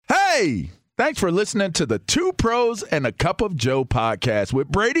Hey, thanks for listening to the Two Pros and a Cup of Joe podcast with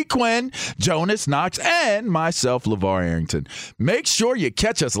Brady Quinn, Jonas Knox, and myself, LaVar Arrington. Make sure you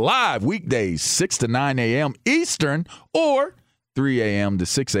catch us live weekdays 6 to 9 a.m. Eastern or 3 a.m. to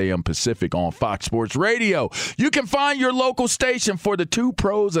 6 a.m. Pacific on Fox Sports Radio. You can find your local station for the Two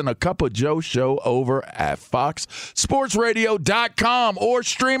Pros and a Cup of Joe show over at foxsportsradio.com or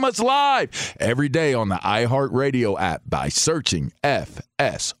stream us live every day on the iHeartRadio app by searching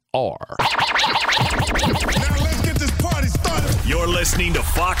FSR. Now let's get this party started. You're listening to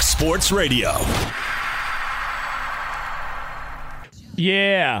Fox Sports Radio.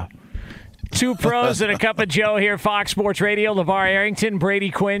 Yeah. Two Pros and a Cup of Joe here, Fox Sports Radio. LaVar Arrington, Brady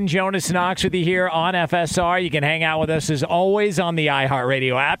Quinn, Jonas Knox with you here on FSR. You can hang out with us as always on the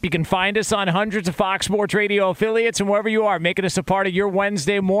iHeartRadio app. You can find us on hundreds of Fox Sports Radio affiliates and wherever you are, making us a part of your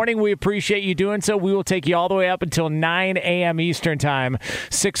Wednesday morning. We appreciate you doing so. We will take you all the way up until 9 a.m. Eastern Time,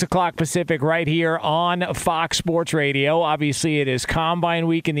 6 o'clock Pacific, right here on Fox Sports Radio. Obviously, it is Combine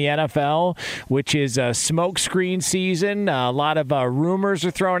Week in the NFL, which is a smokescreen season. A lot of rumors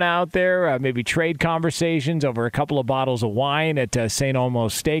are thrown out there. Maybe trade conversations over a couple of bottles of wine at St.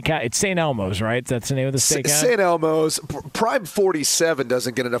 Elmo's Steakhouse. It's St. Elmo's, right? That's the name of the steakhouse? St. Elmo's. Prime 47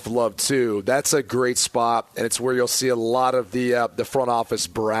 doesn't get enough love, too. That's a great spot, and it's where you'll see a lot of the front office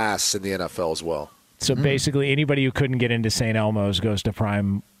brass in the NFL as well. So basically anybody who couldn't get into St. Elmo's goes to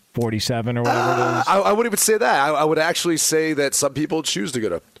Prime 47 or whatever it is? I wouldn't even say that. I would actually say that some people choose to go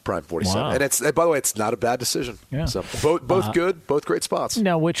to Prime 47. Wow. And by the way, it's not a bad decision. Yeah. So both good, both great spots.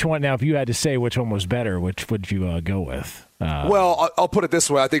 Now, which one? Now, if you had to say which one was better, which would you go with? Well, I'll put it this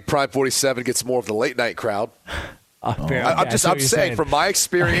way. I think Prime 47 gets more of the late night crowd. I'm saying from my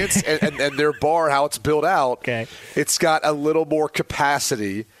experience and their bar, how it's built out, okay. It's got a little more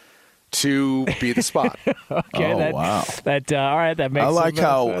capacity to be the spot. Okay, wow. All right, that makes I like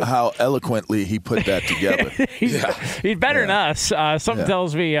sense. how eloquently he put that together. He's better than us. Something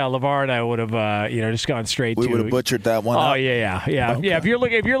tells me LaVar and I would have just gone straight to. We would have butchered that one. Oh up. yeah. Okay. If you're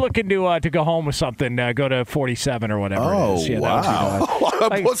looking to go home with something, go to 47 or whatever. Oh, it is. Yeah, wow.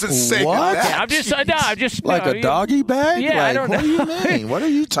 I wasn't saying what? that. I'm just like a doggy bag? Yeah, I don't what know. do you mean? What are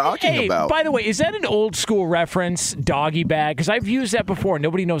you talking about? By the way, is that an old school reference, doggy bag? Because I've used that before.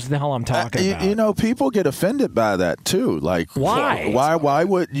 Nobody knows what the hell I'm talking about. You know, people get offended by that too. Like, why? Why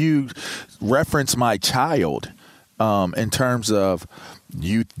would you reference my child in terms of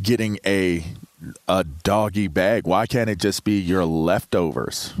you getting a doggy bag? Why can't it just be your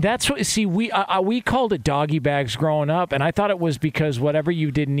leftovers? That's what. See, we called it doggy bags growing up, and I thought it was because whatever you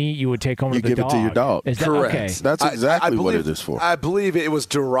didn't eat, you would take home to the dog. You give it to your dog. Is that, correct? Okay. That's exactly what it is for. I believe it was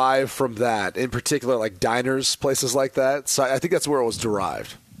derived from that, in particular, like diners, places like that. So I think that's where it was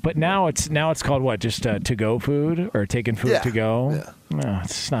derived. But now it's called what? Just to-go food or taking food to go? Yeah. No,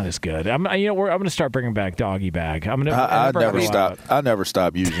 it's not as good. I'm going to start bringing back doggy bag. I never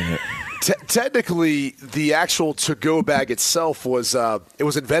stop using it. Technically, the actual to-go bag itself was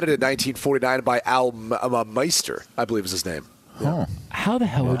invented in 1949 by Al Meister, I believe is his name. Yeah. How the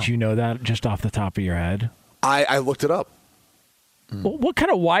hell would you know that just off the top of your head? I looked it up. Well, what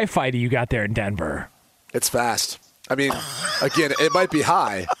kind of Wi-Fi do you got there in Denver? It's fast. I mean, again, it might be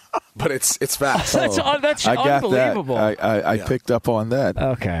high, but it's fast. That's unbelievable. I picked up on that.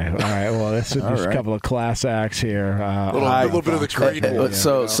 Okay. All right. Well, this is just a couple of class acts here. A little bit of the green.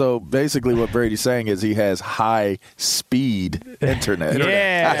 So basically what Brady's saying is he has high-speed internet.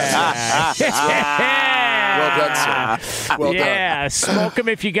 Yeah. Well done, sir. Well done. Smoke them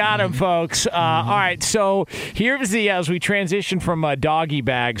if you got them, folks. All right, so here's as we transition from doggy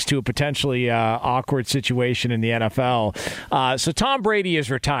bags to a potentially awkward situation in the NFL. So Tom Brady is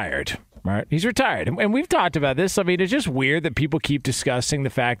retired. Right, he's retired, and we've talked about this. I mean, it's just weird that people keep discussing the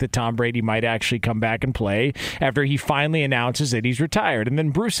fact that Tom Brady might actually come back and play after he finally announces that he's retired. And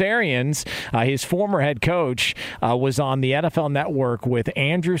then Bruce Arians, his former head coach, was on the NFL Network with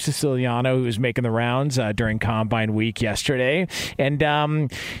Andrew Siciliano, who was making the rounds during Combine Week yesterday,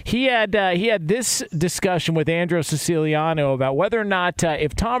 and he had this discussion with Andrew Siciliano about whether or not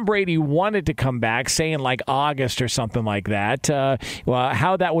if Tom Brady wanted to come back, say in like August or something like that,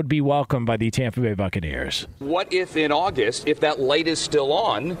 how that would be welcomed by the Tampa Bay Buccaneers. What if in August, if that light is still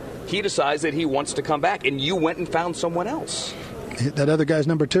on, he decides that he wants to come back and you went and found someone else? That other guy's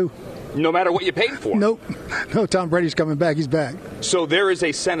number 2. No matter what you paid for? Nope. No, Tom Brady's coming back. He's back. So there is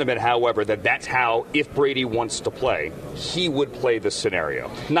a sentiment, however, that's how, if Brady wants to play, he would play this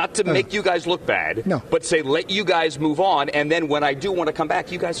scenario. Not to make you guys look bad, but say, let you guys move on, and then when I do want to come back,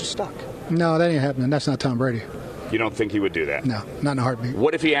 you guys are stuck. No, that ain't happening. That's not Tom Brady. You don't think he would do that? No, not in a heartbeat.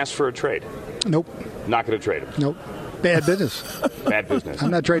 What if he asked for a trade? Nope. Not going to trade him? Nope. Bad business. Bad business.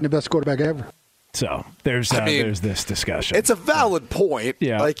 I'm not trading the best quarterback ever. So there's this discussion. It's a valid point.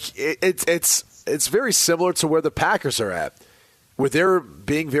 Yeah. Like it's very similar to where the Packers are at, where they're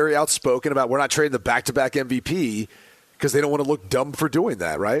being very outspoken about we're not trading the back-to-back MVP because they don't want to look dumb for doing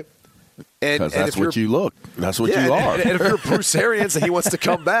that, right? And that's what you look. That's what you are. And if you're Bruce Arians and he wants to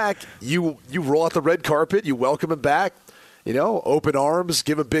come back, you roll out the red carpet, you welcome him back, open arms,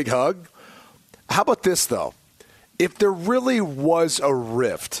 give him a big hug. How about this, though? If there really was a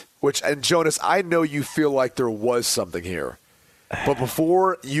rift, and Jonas, I know you feel like there was something here, but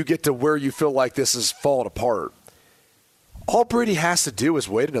before you get to where you feel like this is falling apart, all Brady has to do is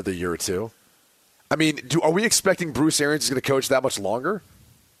wait another year or two. I mean, are we expecting Bruce Arians is going to coach that much longer?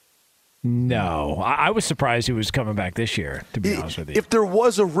 No. I was surprised he was coming back this year, to be honest with you. If there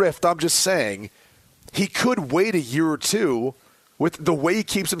was a rift, I'm just saying, he could wait a year or two with the way he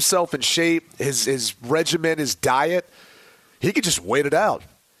keeps himself in shape, his regimen, his diet. He could just wait it out.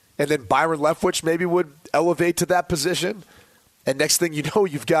 And then Byron Leftwich maybe would elevate to that position. And next thing you know,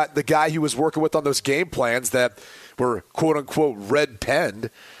 you've got the guy he was working with on those game plans that were, quote-unquote, red-penned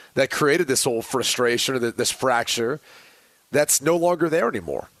that created this whole frustration or this fracture that's no longer there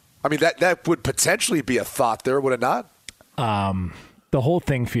anymore. I mean, that would potentially be a thought there, would it not? The whole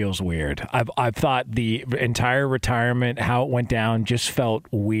thing feels weird. I've thought the entire retirement, how it went down, just felt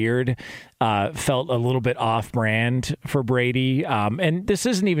weird. Felt a little bit off-brand for Brady. And this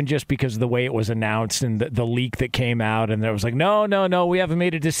isn't even just because of the way it was announced and the leak that came out. And it was like, no, we haven't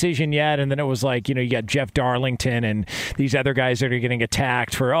made a decision yet. And then it was like, you got Jeff Darlington and these other guys that are getting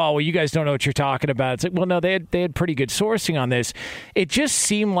attacked for, you guys don't know what you're talking about. It's like, well, no, they had pretty good sourcing on this. It just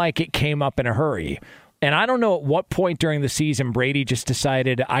seemed like it came up in a hurry. And I don't know at what point during the season Brady just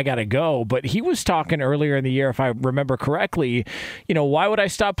decided I got to go, but he was talking earlier in the year, if I remember correctly, why would I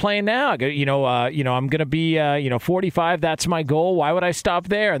stop playing now? I'm going to be 45. That's my goal. Why would I stop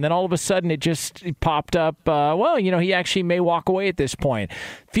there? And then all of a sudden it just popped up. He actually may walk away at this point.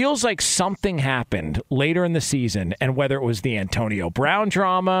 Feels like something happened later in the season, and whether it was the Antonio Brown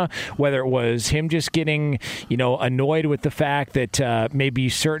drama, whether it was him just getting, annoyed with the fact that maybe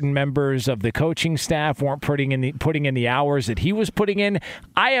certain members of the coaching staff weren't putting in the hours that he was putting in.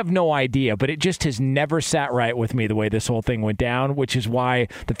 I have no idea, but it just has never sat right with me the way this whole thing went down, which is why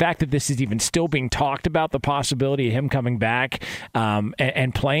the fact that this is even still being talked about, the possibility of him coming back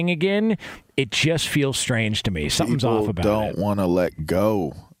and playing again, it just feels strange to me. Something's off about it. People don't want to let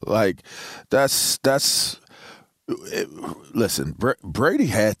go. Like, listen, Brady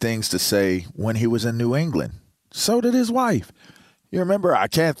had things to say when he was in New England. So did his wife. You remember,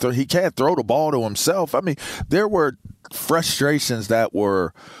 he can't throw the ball to himself. I mean, there were frustrations that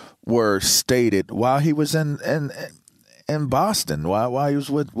were stated while he was in Boston, while he was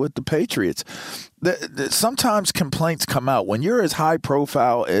with the Patriots. Sometimes complaints come out. When you're as high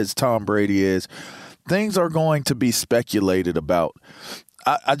profile as Tom Brady is, things are going to be speculated about.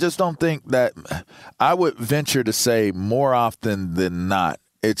 I just don't think that – I would venture to say more often than not,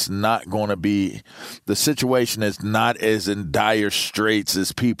 it's not going to be – the situation is not as in dire straits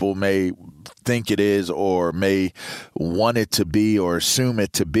as people may think it is or may want it to be or assume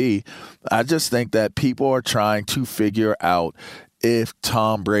it to be. I just think that people are trying to figure out if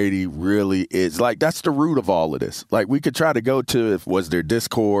Tom Brady really is, like, that's the root of all of this. Like, we could try to go to, if was there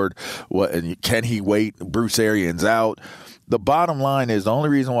discord, and can he wait Bruce Arians out? The bottom line is the only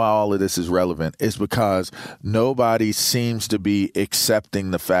reason why all of this is relevant is because nobody seems to be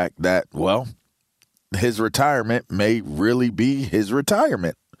accepting the fact that, well, his retirement may really be his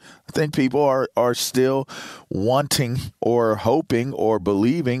retirement. I think people are still wanting or hoping or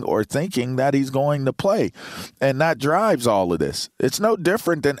believing or thinking that he's going to play. And that drives all of this. It's no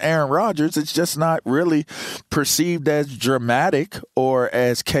different than Aaron Rodgers. It's just not really perceived as dramatic or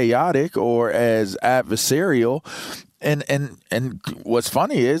as chaotic or as adversarial. And what's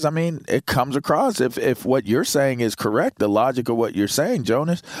funny is, I mean, it comes across, if what you're saying is correct, the logic of what you're saying,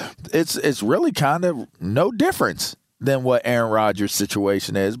 Jonas, it's really kind of no difference than what Aaron Rodgers'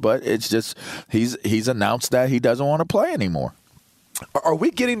 situation is, but it's just he's announced that he doesn't want to play anymore. Are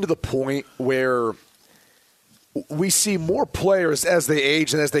we getting to the point where we see more players as they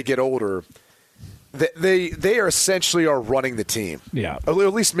age and as they get older, they are essentially running the team. Yeah. At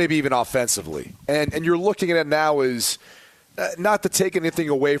least maybe even offensively. And you're looking at it now as not to take anything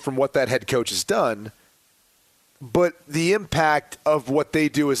away from what that head coach has done, but the impact of what they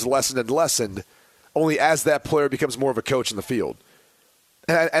do is lessened and lessened only as that player becomes more of a coach in the field.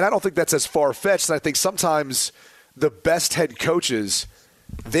 And I don't think that's as far-fetched. And I think sometimes the best head coaches,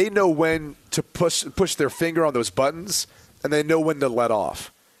 they know when to push their finger on those buttons, and they know when to let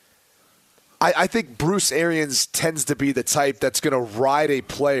off. I think Bruce Arians tends to be the type that's going to ride a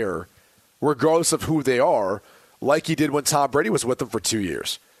player regardless of who they are, like he did when Tom Brady was with them for 2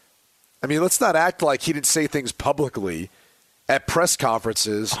 years. I mean, let's not act like he didn't say things publicly at press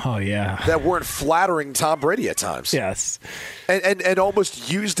conferences that weren't flattering Tom Brady at times. Yes. And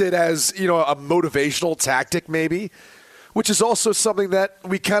almost used it as, a motivational tactic maybe, which is also something that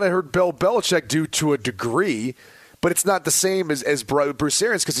we kind of heard Bill Belichick do to a degree, but it's not the same as Bruce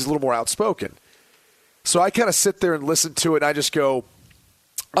Arians because he's a little more outspoken. So I kind of sit there and listen to it, and I just go,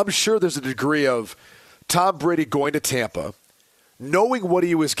 I'm sure there's a degree of Tom Brady going to Tampa, knowing what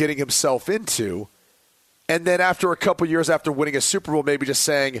he was getting himself into, and then after a couple years after winning a Super Bowl, maybe just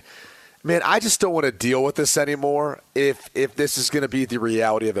saying, man, I just don't want to deal with this anymore if this is going to be the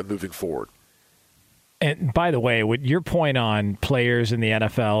reality of it moving forward. And by the way, with your point on players in the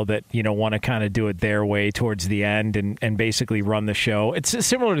NFL that, want to kind of do it their way towards the end and basically run the show, it's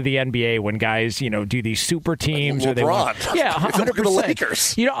similar to the NBA when guys, do these super teams. LeBron. Or they want, 100%. The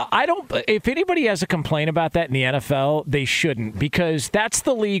Lakers. I don't. If anybody has a complaint about that in the NFL, they shouldn't, because that's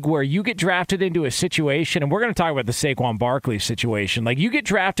the league where you get drafted into a situation, and we're going to talk about the Saquon Barkley situation. Like, you get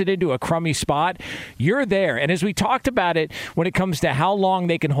drafted into a crummy spot, you're there. And as we talked about it, when it comes to how long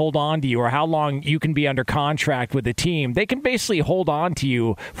they can hold on to you or how long you can be under contract with the team, they can basically hold on to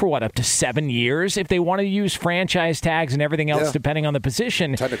you for up to 7 years if they want to use franchise tags and everything else, depending on the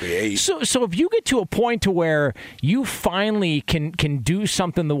position. Technically 8. So if you get to a point to where you finally can do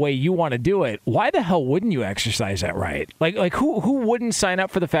something the way you want to do it, why the hell wouldn't you exercise that right? Like who wouldn't sign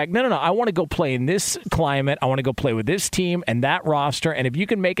up for the fact, no, I want to go play in this climate, I want to go play with this team and that roster, and if you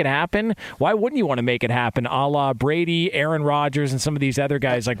can make it happen, why wouldn't you want to make it happen, a la Brady, Aaron Rodgers, and some of these other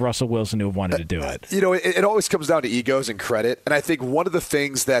guys like Russell Wilson who have wanted to do it? It always comes down to egos and credit. And I think one of the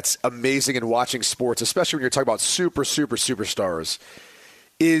things that's amazing in watching sports, especially when you're talking about superstars,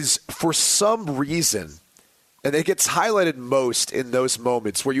 is for some reason, and it gets highlighted most in those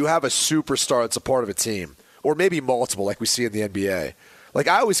moments where you have a superstar that's a part of a team, or maybe multiple like we see in the NBA. Like,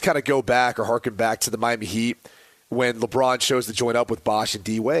 I always kind of go back or harken back to the Miami Heat when LeBron chose to join up with Bosh and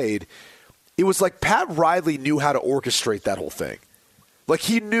D. Wade. It was like Pat Riley knew how to orchestrate that whole thing. Like,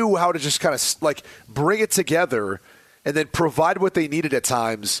 he knew how to just kind of bring it together and then provide what they needed at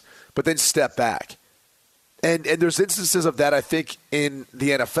times, but then step back. And there's instances of that, I think, in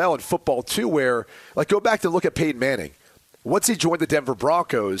the NFL and football too, where, go back to look at Peyton Manning. Once he joined the Denver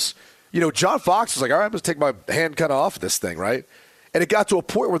Broncos, John Fox was like, all right, I'm going to take my hand kind of off of this thing, right? And it got to a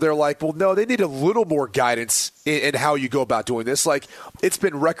point where they're like, well, no, they need a little more guidance in how you go about doing this. Like, it's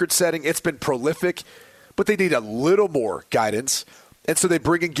been record-setting, it's been prolific, but they need a little more guidance. And so they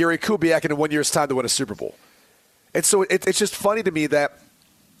bring in Gary Kubiak in 1 year's time to win a Super Bowl. And so it's just funny to me that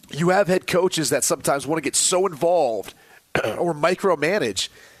you have head coaches that sometimes want to get so involved or micromanage,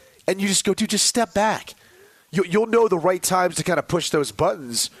 and you just go, dude, just step back. You'll know the right times to kind of push those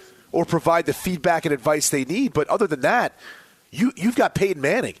buttons or provide the feedback and advice they need. But other than that, you've got Peyton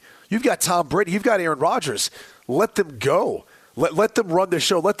Manning. You've got Tom Brady. You've got Aaron Rodgers. Let them go. Let them run the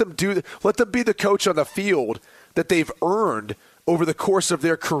show. Let them be the coach on the field that they've earned over the course of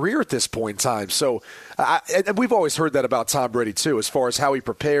their career at this point in time. So, and we've always heard that about Tom Brady too, as far as how he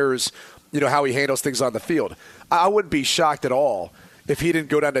prepares, how he handles things on the field. I wouldn't be shocked at all if he didn't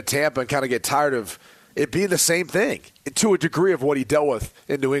go down to Tampa and kind of get tired of it being the same thing to a degree of what he dealt with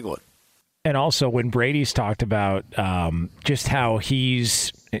in New England. And also, when Brady's talked about just how he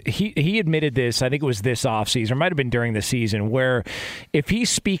admitted this, I think it was this offseason, or it might have been during the season, where if he's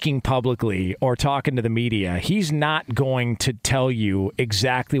speaking publicly or talking to the media, he's not going to tell you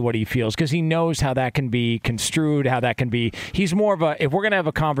exactly what he feels because he knows how that can be construed, how that can be. He's more of if we're going to have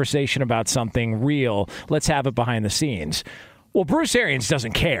a conversation about something real, let's have it behind the scenes. Well, Bruce Arians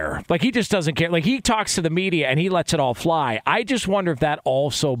doesn't care. He just doesn't care. He talks to the media and he lets it all fly. I just wonder if that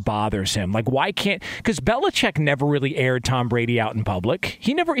also bothers him. Why can't... Because Belichick never really aired Tom Brady out in public.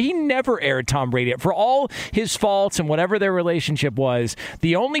 He never aired Tom Brady out. For all his faults and whatever their relationship was,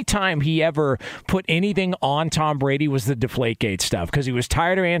 the only time he ever put anything on Tom Brady was the Deflategate stuff, because he was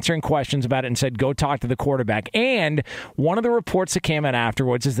tired of answering questions about it and said, go talk to the quarterback. And one of the reports that came out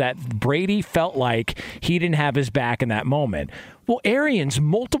afterwards is that Brady felt like he didn't have his back in that moment. Well, Arians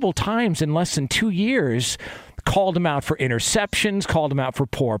multiple times in less than 2 years called him out for interceptions, called him out for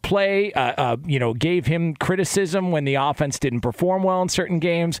poor play, gave him criticism when the offense didn't perform well in certain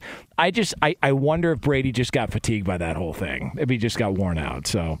games. I wonder if Brady just got fatigued by that whole thing. If he just got worn out.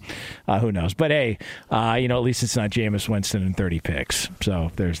 So who knows? But hey, at least it's not Jameis Winston and 30 picks.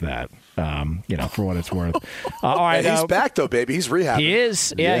 So there's that. For what it's worth. All right, he's back though, baby. He's rehabbing. He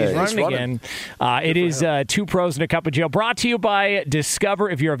is. Yeah, he's running again. It is Two Pros and a Cup of Joe. Brought to you by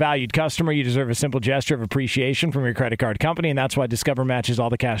Discover. If you're a valued customer, you deserve a simple gesture of appreciation from your credit card company, and that's why Discover matches all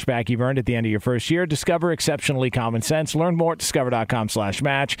the cash back you've earned at the end of your first year. Discover, exceptionally common sense. Learn more at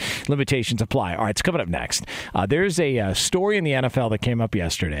discover.com/match. Limitations apply. All right, it's coming up next. There's a story in the NFL that came up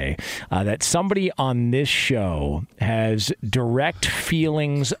yesterday that somebody on this show has direct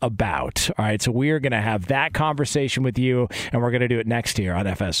feelings about. All right, so we are going to have that conversation with you, and we're going to do it next here on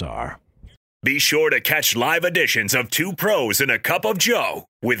FSR. Be sure to catch live editions of Two Pros and a Cup of Joe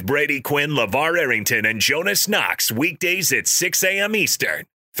with Brady Quinn, LaVar Arrington, and Jonas Knox weekdays at 6 a.m. Eastern,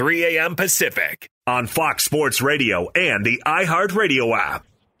 3 a.m. Pacific on Fox Sports Radio and the iHeartRadio app.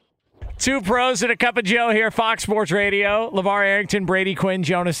 Two Pros and a Cup of Joe here, Fox Sports Radio. LaVar Arrington, Brady Quinn,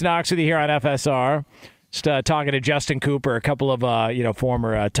 Jonas Knox with you here on FSR. Just talking to Justin Cooper, a couple of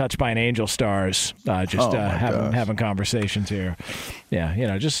former Touched by an Angel stars, having conversations here.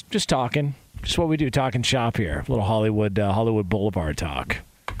 Yeah, just talking, just what we do, talking shop here, a little Hollywood Boulevard talk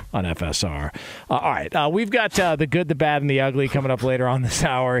on FSR. All right, we've got the good, the bad, and the ugly coming up later on this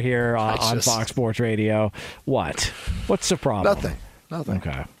hour here on Fox Sports Radio. What's the problem? Nothing.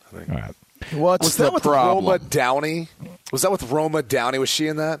 Okay, all right. Was that with Roma Downey? Was she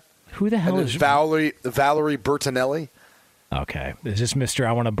in that? Who the hell is Valerie Bertinelli? Okay. Is this Mr.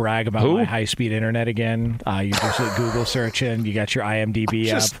 I want to brag about my high-speed internet again? You're just Google searching. You got your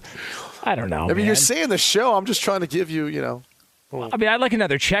IMDb up. I don't know, you're saying the show. I'm just trying to give you, I'd like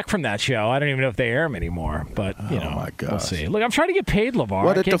another check from that show. I don't even know if they air them anymore, but, my gosh. We'll see. Look, I'm trying to get paid, LaVar.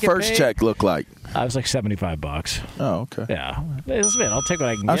 What did the first check look like? I was like $75. Oh, okay. Yeah. I'll take what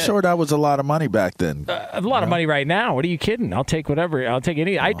I can get. I'm sure that was a lot of money back then. A lot of money right now. What are you kidding? I'll take whatever. I'll take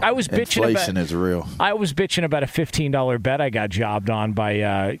any. I was bitching inflation is real. I was bitching about a $15 bet I got jobbed on by,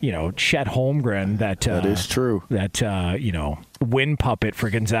 Chet Holmgren. That is true. That, win puppet for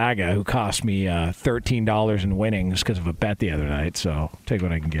Gonzaga who cost me $13 in winnings because of a bet the other night. So take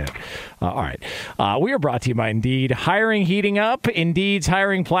what I can get. All right. We are brought to you by Indeed. Hiring heating up. Indeed's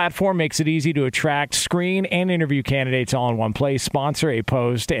hiring platform makes it easy to attract, screen, and interview candidates all in one place. Sponsor a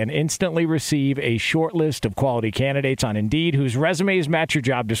post and instantly receive a short list of quality candidates on Indeed whose resumes match your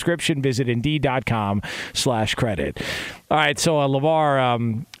job description. Visit Indeed.com/credit. All right. So,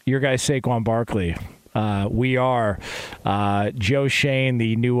 LaVar, your guy Saquon Barkley. We are Joe Shane,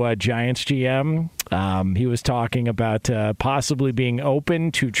 the new Giants GM. He was talking about possibly being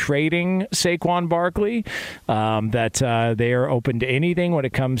open to trading Saquon Barkley, that they are open to anything when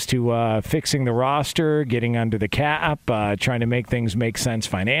it comes to fixing the roster, getting under the cap, trying to make things make sense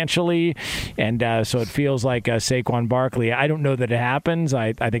financially. And so it feels like Saquon Barkley, I don't know that it happens.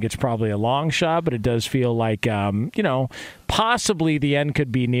 I think it's probably a long shot, but it does feel like, possibly the end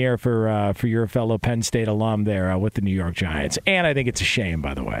could be near for your fellow Penn State alum there with the New York Giants. And I think it's a shame,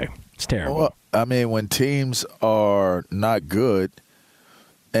 by the way. It's terrible. Well, I mean, when teams are not good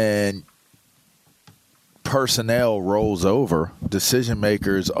and personnel rolls over, decision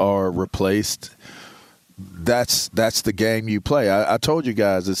makers are replaced. That's the game you play. I told you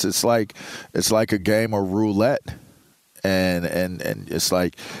guys it's like a game of roulette. And it's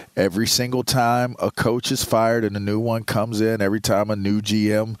like every single time a coach is fired and a new one comes in, every time a new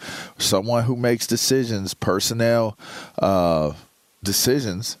GM, someone who makes decisions, personnel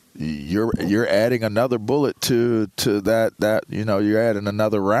decisions, you're adding another bullet to that you're adding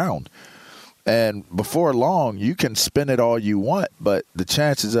another round. And before long, you can spin it all you want, but the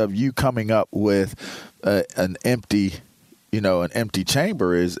chances of you coming up with an empty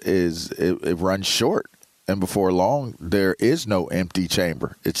chamber it runs short. And before long, there is no empty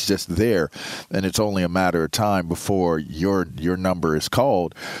chamber. It's just there, and it's only a matter of time before your number is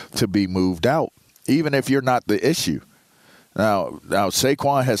called to be moved out, even if you're not the issue. Now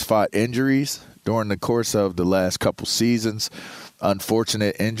Saquon has fought injuries during the course of the last couple seasons,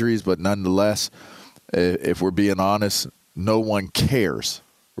 unfortunate injuries, but nonetheless, if we're being honest, no one cares,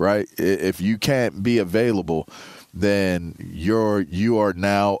 right? If you can't be available, then you are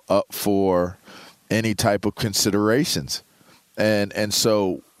now up for any type of considerations. And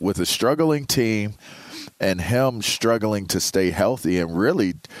so with a struggling team and him struggling to stay healthy and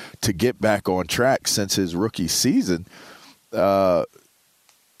really to get back on track since his rookie season, you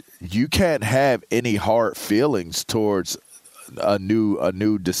can't have any hard feelings towards a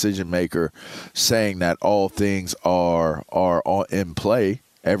new decision maker saying that all things are in play.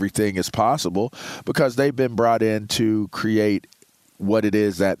 Everything is possible because they've been brought in to create what it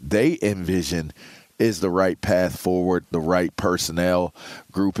is that they envision is the right path forward, the right personnel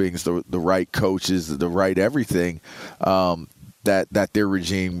groupings, the right coaches, the right everything that their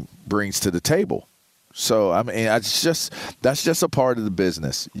regime brings to the table. So, I mean, that's just a part of the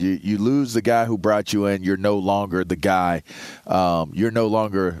business. You lose the guy who brought you in, you're no longer the guy. You're no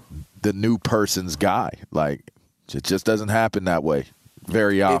longer the new person's guy. Like, it just doesn't happen that way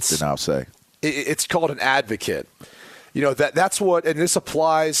very often, I'll say. It's called an advocate. You know, that's what, and this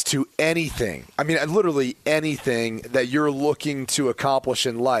applies to anything. I mean, literally anything that you're looking to accomplish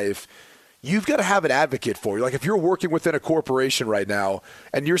in life, you've got to have an advocate for you. Like if you're working within a corporation right now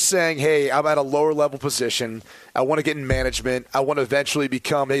and you're saying, hey, I'm at a lower level position, I want to get in management, I want to eventually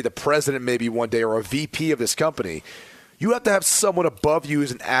become, the president maybe one day or a VP of this company, you have to have someone above you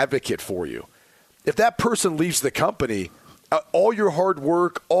as an advocate for you. If that person leaves the company, all your hard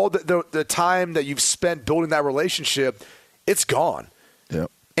work, all the time that you've spent building that relationship, it's gone. Yep.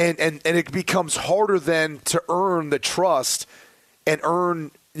 And it becomes harder then to earn the trust and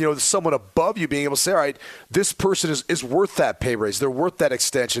earn, someone above you being able to say, all right, this person is worth that pay raise. They're worth that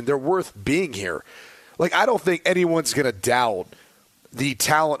extension. They're worth being here. Like, I don't think anyone's going to doubt the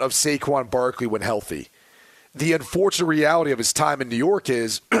talent of Saquon Barkley when healthy. The unfortunate reality of his time in New York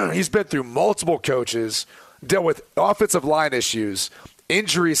is he's been through multiple coaches, dealt with offensive line issues,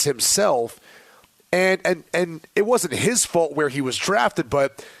 injuries himself, and it wasn't his fault where he was drafted,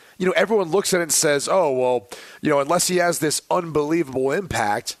 but everyone looks at it and says, oh, well, unless he has this unbelievable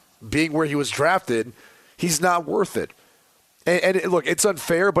impact being where he was drafted, he's not worth it. And look, it's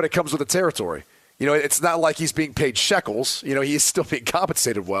unfair, but it comes with the territory. It's not like he's being paid shekels. He's still being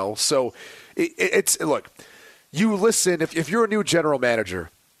compensated well. So look, you listen, if you're a new general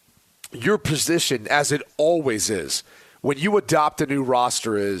manager, your position, as it always is, when you adopt a new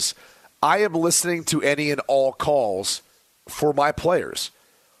roster is, I am listening to any and all calls for my players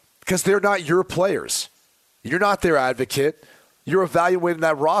because they're not your players. You're not their advocate. You're evaluating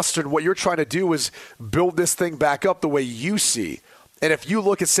that roster, and what you're trying to do is build this thing back up the way you see. And if you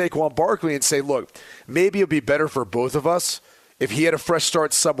look at Saquon Barkley and say, look, maybe it would be better for both of us if he had a fresh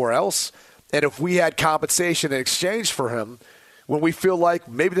start somewhere else, and if we had compensation in exchange for him, when we feel like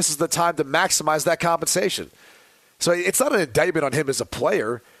maybe this is the time to maximize that compensation. So it's not an indictment on him as a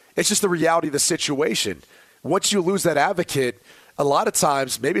player. It's just the reality of the situation. Once you lose that advocate, a lot of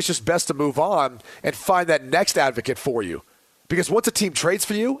times maybe it's just best to move on and find that next advocate for you. Because once a team trades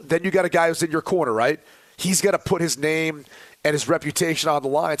for you, then you got a guy who's in your corner, right? He's got to put his name and his reputation on the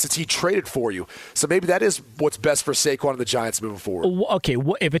line since he traded for you. So maybe that is what's best for Saquon and the Giants moving forward. Okay,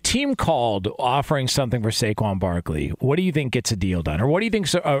 if a team called offering something for Saquon Barkley, what do you think gets a deal done? Or what do you think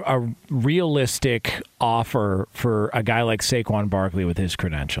is a realistic offer for a guy like Saquon Barkley with his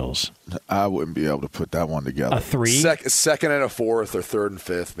credentials? I wouldn't be able to put that one together. A 3? Second and a fourth or third and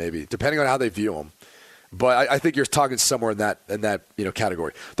fifth maybe, depending on how they view him. But I think you're talking somewhere in that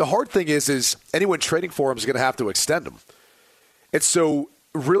category. The hard thing is anyone trading for him is going to have to extend him. And so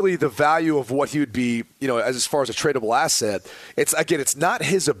really the value of what he would be, as far as a tradable asset, it's not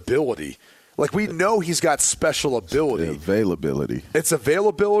his ability. Like we know he's got special ability. It's the availability. It's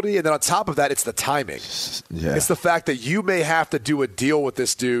availability, and then on top of that, it's the timing. Yeah. It's the fact that you may have to do a deal with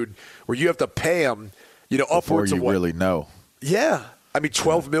this dude where you have to pay him, upwards of what? Before you really know. Yeah. I mean,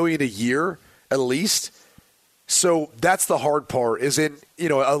 $12 million a year at least. So that's the hard part is in,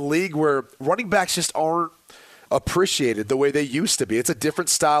 a league where running backs just aren't appreciated the way they used to be. It's a different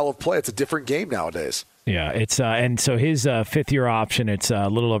style of play. It's a different game nowadays. Yeah, it's and so his fifth-year option, it's a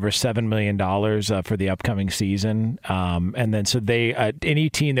little over $7 million for the upcoming season. And then so they any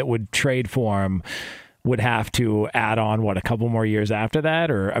team that would trade for him would have to add on a couple more years after that,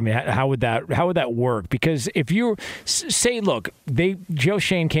 or I mean, how would that work? Because if you say, look, Joe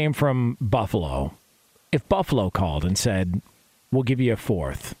Shane came from Buffalo. If Buffalo called and said, "We'll give you a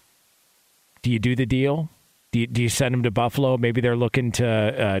fourth," do you do the deal? Do you send them to Buffalo? Maybe they're looking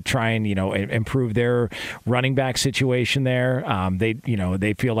to try and improve their running back situation there.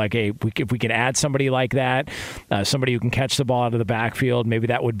 They feel like, hey, if we can add somebody like that, somebody who can catch the ball out of the backfield, maybe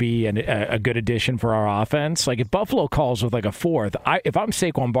that would be a good addition for our offense. Like if Buffalo calls with like a fourth, if I'm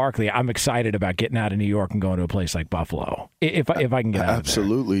Saquon Barkley, I'm excited about getting out of New York and going to a place like Buffalo. If I can get out of there.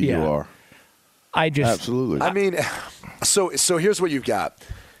 Absolutely, you are. Absolutely. I mean, so here's what you've got.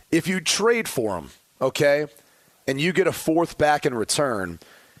 If you trade for him, okay, and you get a fourth back in return,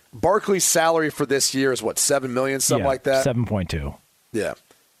 Barkley's salary for this year is what, $7 million, something like that? 7.2. Yeah.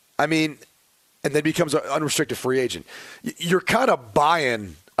 I mean, and then becomes an unrestricted free agent. You're kind of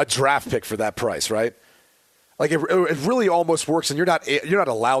buying a draft pick for that price, right? Like it really almost works, and you're not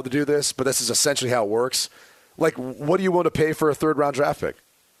allowed to do this, but this is essentially how it works. Like, what do you want to pay for a third-round draft pick?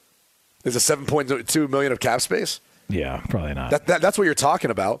 Is it $7.2 million of cap space? Yeah, probably not. That's what you're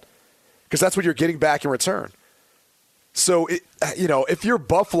talking about, because that's what you're getting back in return. So, if you're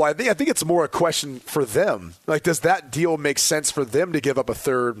Buffalo, I think it's more a question for them. Like, does that deal make sense for them to give up a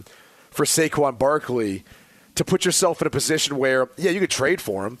third for Saquon Barkley to put yourself in a position where, you could trade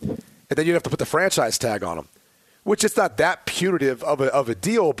for him, and then you'd have to put the franchise tag on him, which is not that punitive of a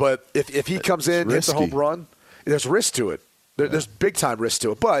deal. But if he comes in, hits a home run, there's risk to it. There's big-time risk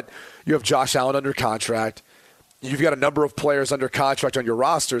to it. But you have Josh Allen under contract. You've got a number of players under contract on your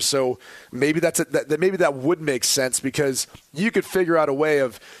roster, so maybe maybe that would make sense, because you could figure out a way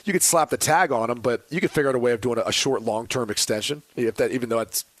of – you could slap the tag on them, but you could figure out a way of doing a short, long-term extension, even though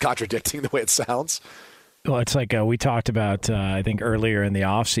it's contradicting the way it sounds. Well, it's like we talked about, I think, earlier in the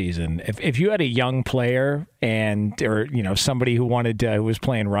offseason. If you had a young player or somebody who who was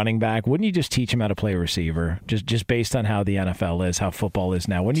playing running back, wouldn't you just teach him how to play receiver? Just based on how the NFL is, how football is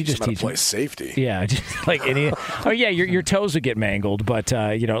now. Wouldn't you just teach him how to play safety? Yeah, just like your toes would get mangled, but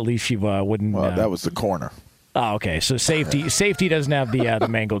at least you wouldn't. Well, that was the corner. Oh, okay. So safety doesn't have the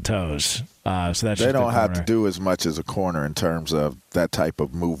mangled toes. So that's they don't have to do as much as a corner in terms of that type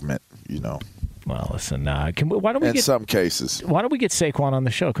of movement. Well, listen, why don't we in some cases. Why don't we get Saquon on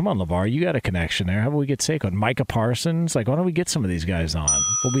the show? Come on, LaVar, you got a connection there. How about we get Saquon? Micah Parsons? Why don't we get some of these guys on?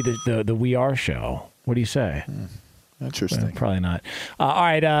 We'll be the We Are show. What do you say? Interesting. Well, probably not. All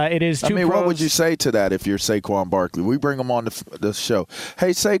right, it is two pros. What would you say to that if you're Saquon Barkley? We bring him on the show. Hey,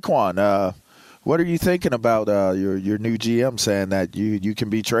 Saquon, what are you thinking about your new GM saying that you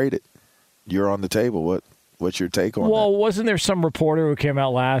can be traded? You're on the table. What's your take on that? Well, wasn't there some reporter who came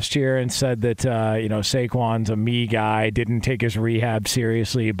out last year and said that, Saquon's a me guy, didn't take his rehab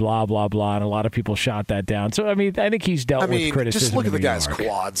seriously, blah, blah, blah, and a lot of people shot that down. So, I think he's dealt with criticism. Just look at the guy's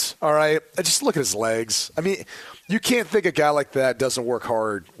quads, all right? Just look at his legs. You can't think a guy like that doesn't work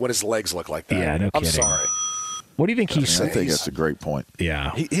hard when his legs look like that. Yeah, no kidding. I'm sorry. What do you think he's? I think that's a great point.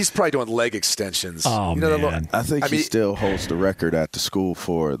 Yeah, he's probably doing leg extensions. Oh man, I think he still holds the record at the school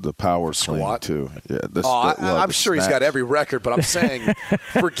for the power squat too. Yeah, I'm sure he's got every record, but I'm saying,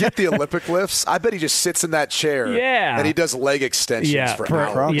 forget the Olympic lifts. I bet he just sits in that chair. And he does leg extensions for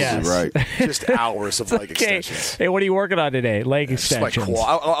hours. Probably right. Just hours of leg extensions. Hey, what are you working on today? Leg extensions.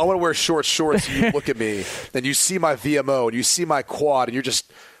 I want to wear short shorts. And you look at me, and you see my VMO, and you see my quad, and you're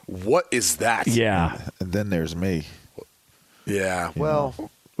just. What is that? Yeah. And then there's me. Yeah.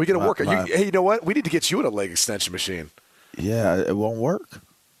 Well, we got to work. Hey, you know what? We need to get you in a leg extension machine. Yeah, it won't work.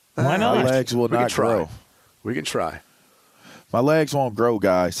 Why not? My legs will not grow. We can try. My legs won't grow,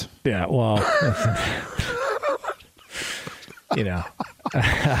 guys. Yeah, well,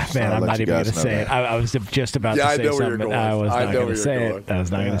 man, I'm not even going to say it. I was just about to say something. I was not going to say it. I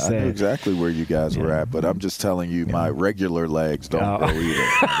was not going to say it. I knew exactly where you guys were at, but I'm just telling you, my regular legs don't grow either.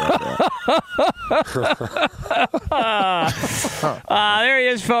 There he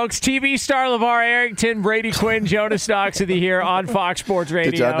is, folks. TV star LaVar Arrington, Brady Quinn, Jonas Knox with you here on Fox Sports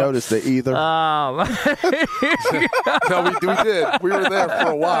Radio. Did y'all notice the either? No, we did. We were there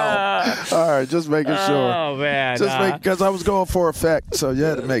for a while. All right, just making sure. Oh, man. Because I was going for effect, so you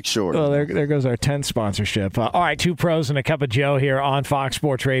had to make sure. Well, there goes our 10th sponsorship. All right, two pros and a cup of Joe here on Fox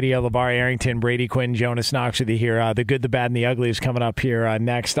Sports Radio. LaVar Arrington, Brady Quinn, Jonas Knox with you here. The good, the bad, and the ugly is coming up here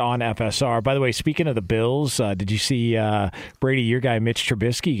next on FSR. By the way, speaking of the Bills, did you see Brady, your guy Mitch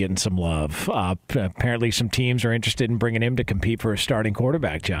Trubisky, getting some love? Apparently some teams are interested in bringing him to compete for a starting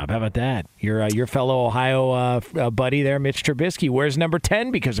quarterback job. How about that? Your fellow Ohio buddy there, Mitch Trubisky, wears number 10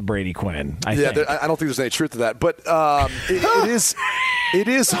 because of Brady Quinn. I don't think there's any truth to that. But it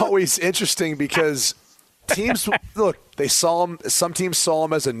is always interesting because teams look. They saw him. Some teams saw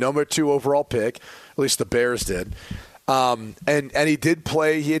him as a number 2 overall pick. At least the Bears did. And he did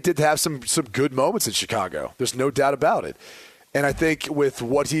play. He did have some good moments in Chicago. There's no doubt about it. And I think with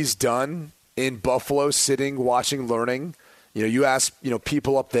what he's done in Buffalo, sitting, watching, learning. You ask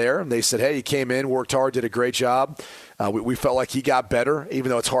people up there, and they said, "Hey, he came in, worked hard, did a great job." We felt like he got better, even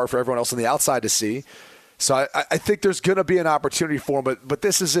though it's hard for everyone else on the outside to see. So I think there's going to be an opportunity for him, but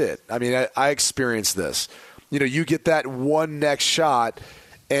this is it. I experienced this. You get that one next shot,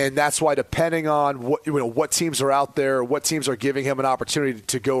 and that's why depending on what teams are out there, what teams are giving him an opportunity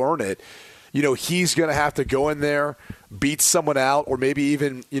to go earn it, he's going to have to go in there, beat someone out, or maybe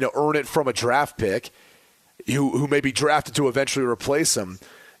even earn it from a draft pick who may be drafted to eventually replace him.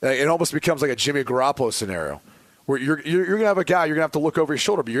 It almost becomes like a Jimmy Garoppolo scenario, where you're going to have a guy, you're going to have to look over your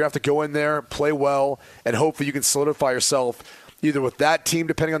shoulder, but you're going to have to go in there, play well, and hopefully you can solidify yourself either with that team,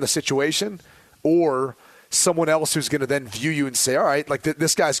 depending on the situation, or someone else who's going to then view you and say, all right, like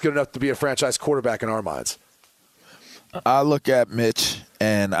this guy's good enough to be a franchise quarterback in our minds. I look at Mitch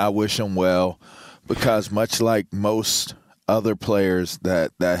and I wish him well because much like most other players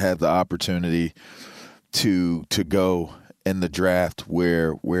that have the opportunity to go in the draft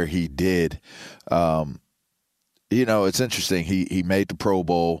where he did, it's interesting. He made the Pro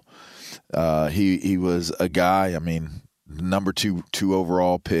Bowl. He was a guy, number two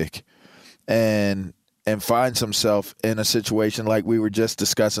overall pick, and finds himself in a situation like we were just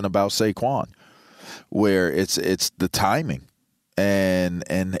discussing about Saquon, where it's the timing and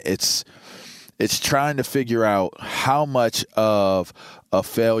it's trying to figure out how much of a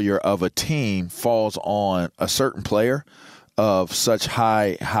failure of a team falls on a certain player of such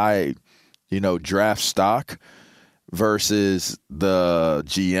high draft stock versus the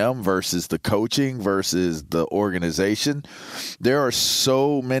GM versus the coaching versus the organization. There are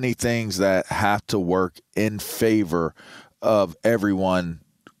so many things that have to work in favor of everyone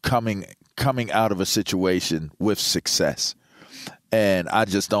coming out of a situation with success. And I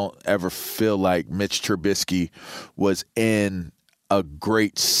just don't ever feel like Mitch Trubisky was in a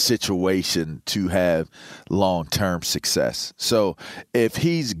great situation to have long-term success. So if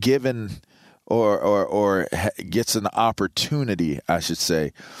he's given or gets an opportunity, I should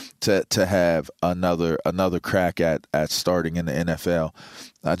say, to have another crack at starting in the NFL,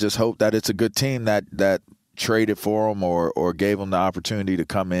 I just hope that it's a good team that traded for him or gave him the opportunity to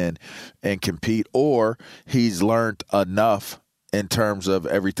come in and compete, or he's learned enough in terms of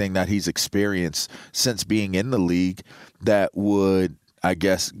everything that he's experienced since being in the league that would, I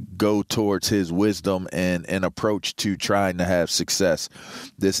guess, go towards his wisdom and approach to trying to have success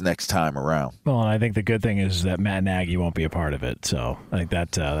this next time around. Well, and I think the good thing is that Matt Nagy won't be a part of it. So I think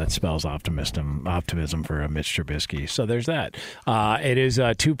that spells optimism for Mitch Trubisky. So there's that. It is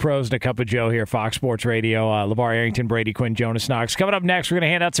Two Pros and a Cup of Joe here, Fox Sports Radio. LaVar Arrington, Brady Quinn, Jonas Knox. Coming up next, we're going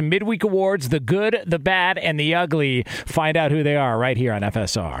to hand out some midweek awards, the good, the bad, and the ugly. Find out who they are right here on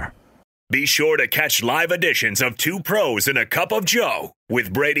FSR. Be sure to catch live editions of Two Pros and a Cup of Joe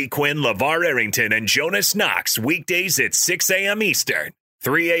with Brady Quinn, LaVar Arrington, and Jonas Knox weekdays at 6 a.m. Eastern,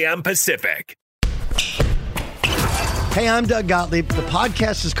 3 a.m. Pacific. Hey, I'm Doug Gottlieb. The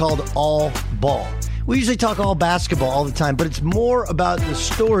podcast is called All Ball. We usually talk all basketball all the time, but it's more about the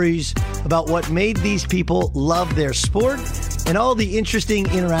stories about what made these people love their sport and all the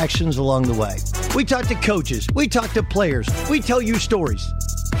interesting interactions along the way. We talk to coaches. We talk to players. We tell you stories.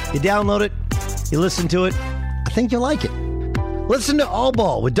 You download it, you listen to it, I think you'll like it. Listen to All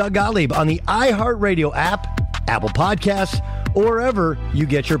Ball with Doug Gottlieb on the iHeartRadio app, Apple Podcasts, or wherever you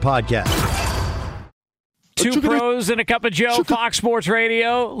get your podcasts. Two Pros and a Cup of Joe, Fox Sports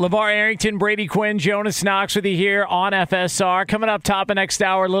Radio. LaVar Arrington, Brady Quinn, Jonas Knox with you here on FSR. Coming up top of next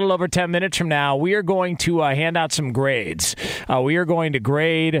hour, a little over 10 minutes from now, we are going to hand out some grades. We are going to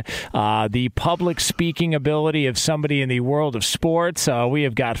grade the public speaking ability of somebody in the world of sports. We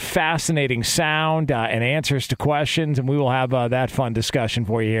have got fascinating sound and answers to questions, and we will have that fun discussion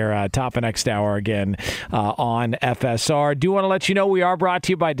for you here top of next hour again on FSR. Do want to let you know we are brought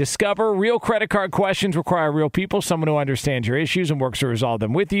to you by Discover. Real credit card questions require real people, someone who understands your issues and works to resolve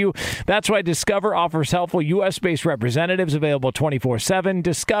them with you. That's why Discover offers helpful U.S.-based representatives available 24/7.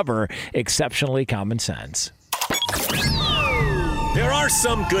 Discover, exceptionally common sense. There are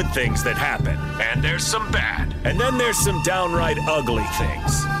some good things that happen, and there's some bad, and then there's some downright ugly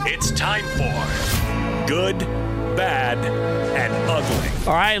things. It's time for Good, Bad, and Ugly.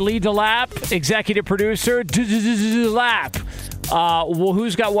 All right, lead the lap, executive producer, lap. Well,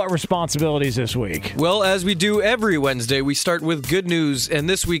 who's got what responsibilities this week? Well, as we do every Wednesday, we start with good news, and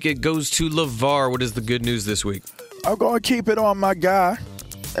this week it goes to LaVar. What is the good news this week? I'm going to keep it on my guy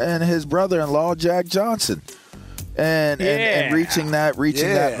and his brother-in-law, Jack Johnson, and reaching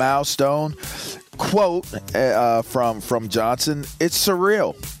that milestone. Quote from Johnson: "It's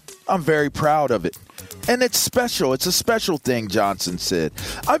surreal. I'm very proud of it. And it's special. It's a special thing," Johnson said.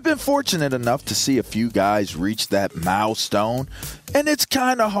 "I've been fortunate enough to see a few guys reach that milestone, and it's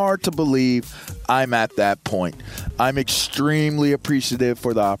kind of hard to believe I'm at that point. I'm extremely appreciative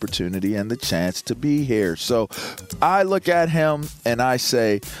for the opportunity and the chance to be here." So I look at him and I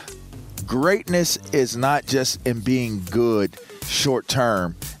say, greatness is not just in being good short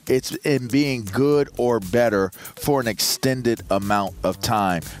term. It's in being good or better for an extended amount of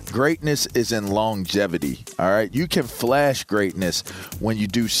time. Greatness is in longevity, all right? You can flash greatness when you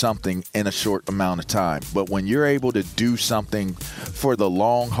do something in a short amount of time. But when you're able to do something for the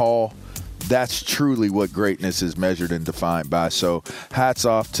long haul, that's truly what greatness is measured and defined by. So hats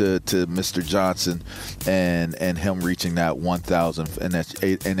off to Mr. Johnson and him reaching that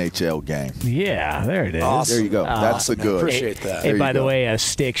 1,000th NHL game. Yeah, there it is. Awesome. There you go. That's a good. Appreciate that. Hey, by the way,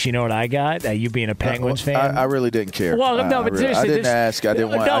 Sticks, you know what I got? You being a Penguins fan? I really didn't care. Well, no, but seriously, I didn't ask. I didn't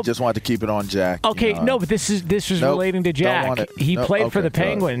want. No. I just wanted to keep it on Jack. Okay, no, but this was relating to Jack. He played for the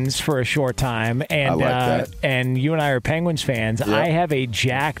Penguins for a short time, and I like that. And you and I are Penguins fans. Yep. I have a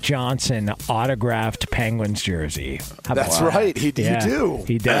Jack Johnson autographed Penguins jersey. That's right. You do.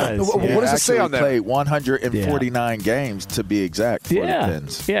 He does. What does it say on there? He played 149 games to be exact for the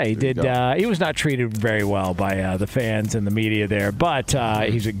Pens. Yeah, he did. He was not treated very well by the fans and the media there, but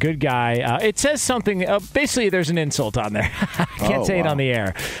he's a good guy. It says something. Basically, there's an insult on there. I can't say it on the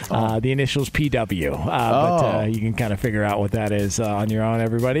air. The initials PW, but you can kind of figure out what that is on your own,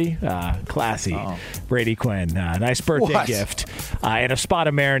 everybody. Classy. Brady Quinn. Nice birthday gift. And a spot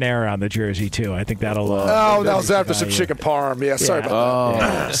of marinara on the jersey, too. I think that'll... that was after some chicken parm. Yeah, sorry about that.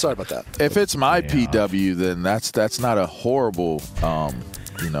 Yeah. Sorry about that. If it's my PW, then that's not a horrible,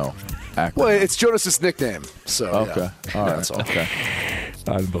 acronym. Well, it's Jonas's nickname. So, okay. All right. That's all. Okay.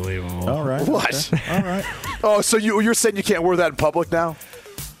 Unbelievable. All right. What? Okay. All right. Oh, so you're saying you can't wear that in public now?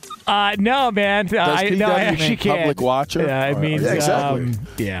 No, man. I actually can't. Public watcher? It means exactly.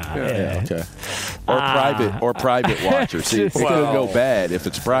 Okay. Or private watcher. See, it could go bad if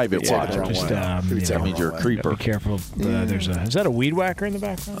it's private watcher. That means you're a creeper. Be careful. Is that a weed whacker in the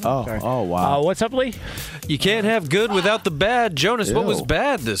background? Oh, wow. What's up, Lee? You can't have good without the bad. Jonas, what was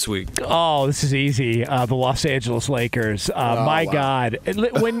bad this week? Oh, this is easy. The Los Angeles Lakers. God.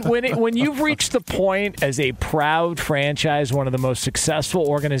 When you've reached the point as a proud franchise, one of the most successful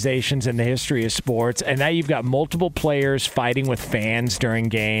organizations in the history of sports, and now you've got multiple players fighting with fans during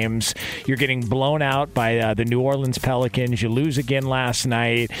games. You're getting blown out by the New Orleans Pelicans. You lose again last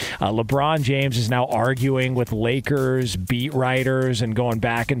night. LeBron James is now arguing with Lakers beat writers and going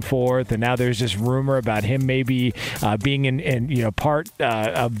back and forth, and now there's this rumor about him maybe being in part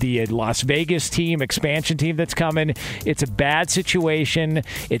of the Las Vegas team, expansion team that's coming. It's a bad situation.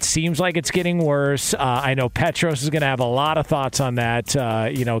 It seems like it's getting worse. I know Petros is going to have a lot of thoughts on that,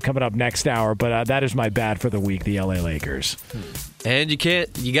 coming up next hour, but that is my bad for the week, the LA Lakers. And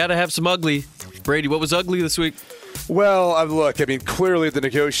you got to have some ugly. Brady, what was ugly this week? Well, clearly the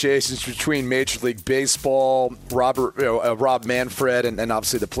negotiations between Major League Baseball, Rob Manfred, and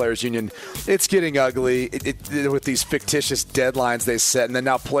obviously the Players Union, it's getting ugly with these fictitious deadlines they set, and then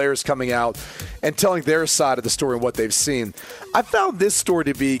now players coming out and telling their side of the story and what they've seen. I found this story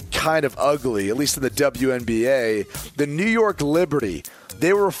to be kind of ugly, at least in the WNBA. The New York Liberty,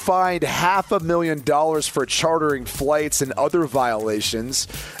 they were fined $500,000 for chartering flights and other violations.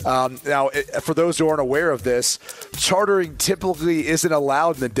 Now, for those who aren't aware of this, chartering typically isn't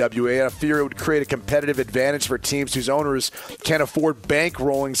allowed in the WA. I fear it would create a competitive advantage for teams whose owners can't afford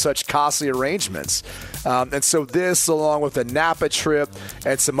bankrolling such costly arrangements. And so this, along with a Napa trip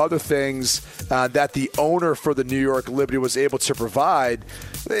and some other things that the owner for the New York Liberty was able to provide,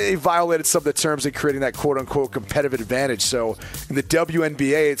 they violated some of the terms in creating that quote-unquote competitive advantage. So in the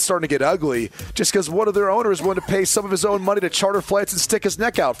WNBA, it's starting to get ugly just because one of their owners wanted to pay some of his own money to charter flights and stick his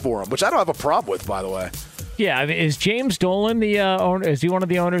neck out for him, which I don't have a problem with, by the way. Yeah, is James Dolan the owner? Is he one of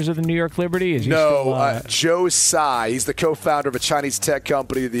the owners of the New York Liberty? Joe Tsai. He's the co-founder of a Chinese tech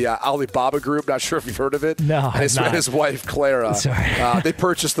company, the Alibaba Group. Not sure if you've heard of it. No, and his wife Clara. Sorry. They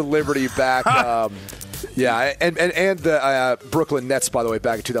purchased the Liberty back. And the Brooklyn Nets, by the way,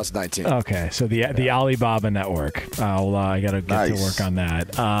 back in 2019. Okay, so the Alibaba Network. I got to get to work on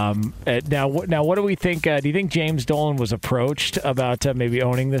that. Now, what do we think? Do you think James Dolan was approached about maybe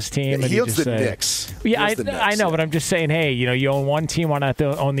owning this team? He owns the Knicks. Yeah, I know, but I'm just saying, hey, you own one team, why not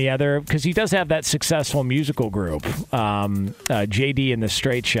own the other? Because he does have that successful musical group, JD and the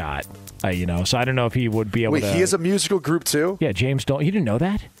Straight Shot. So I don't know if he would be able to. Wait, he has a musical group too? Yeah, James Dolan. You didn't know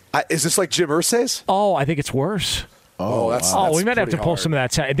that? Is this like Jim Irsay's? Oh, I think it's worse. That's we might have to pull some of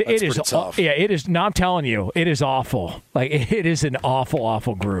that. It is tough. Yeah, it is. No, I'm telling you, it is awful. Like it is an awful,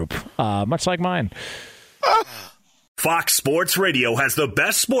 awful group. Much like mine. Fox Sports Radio has the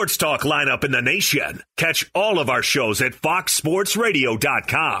best sports talk lineup in the nation. Catch all of our shows at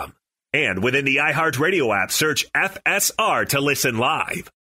foxsportsradio.com. And within the iHeartRadio app, search FSR to listen live.